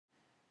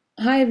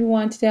Hi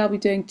everyone, today I'll be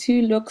doing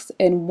two looks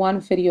in one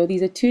video.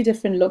 These are two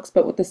different looks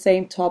but with the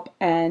same top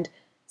and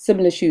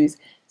similar shoes.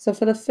 So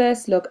for the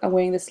first look, I'm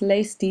wearing this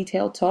lace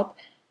detail top,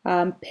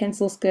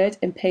 pencil skirt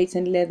in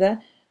patent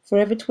leather,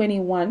 Forever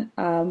 21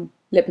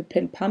 leopard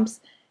print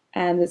pumps,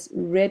 and this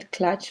red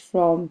clutch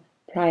from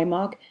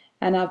Primark.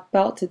 And I've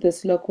belted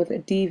this look with a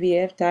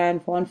DVF Diane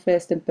von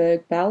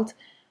Furstenberg belt.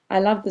 I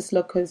love this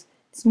look because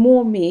it's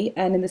more me,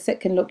 and in the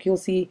second look you'll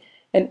see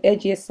an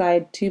edgier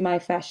side to my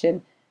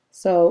fashion.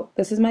 So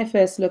this is my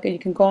first look, and you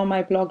can go on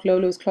my blog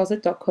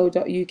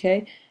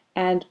loloscloset.co.uk,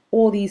 and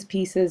all these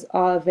pieces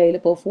are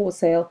available for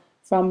sale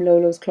from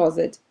Lolo's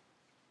Closet.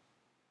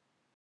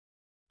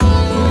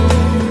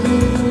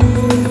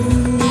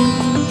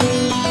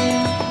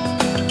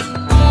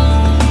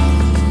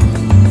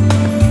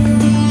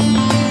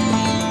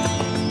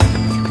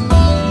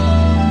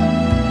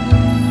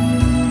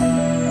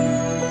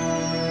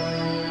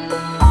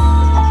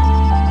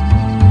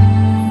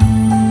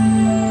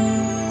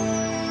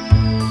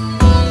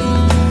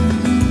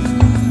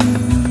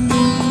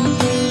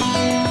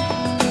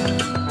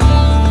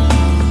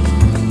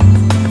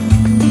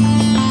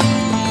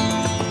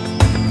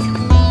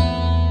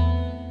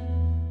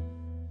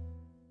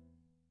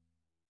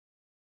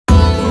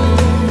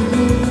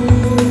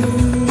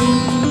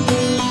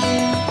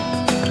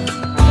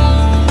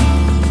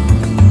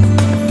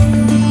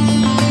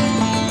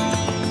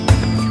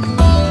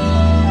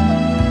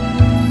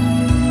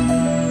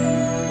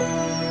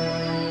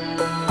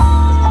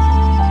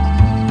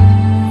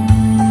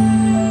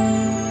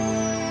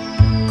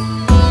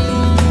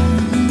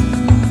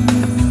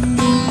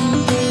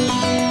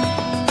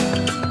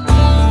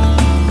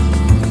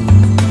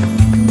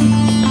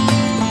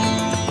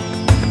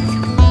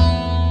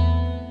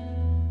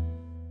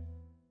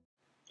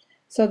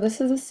 So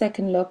this is the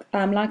second look.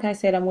 Like I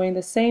said, I'm wearing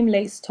the same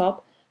lace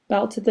top,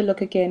 belted the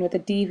look again with a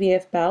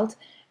DVF belt.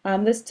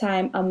 This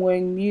time I'm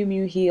wearing Miu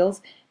Miu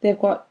heels. They've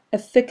got a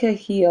thicker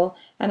heel,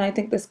 and I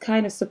think this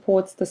kind of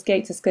supports the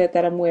skater skirt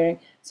that I'm wearing.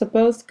 So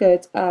both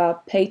skirts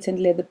are patent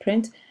leather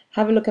print.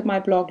 Have a look at my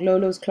blog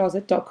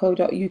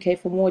loloscloset.co.uk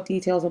for more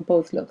details on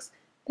both looks.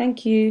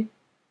 Thank you.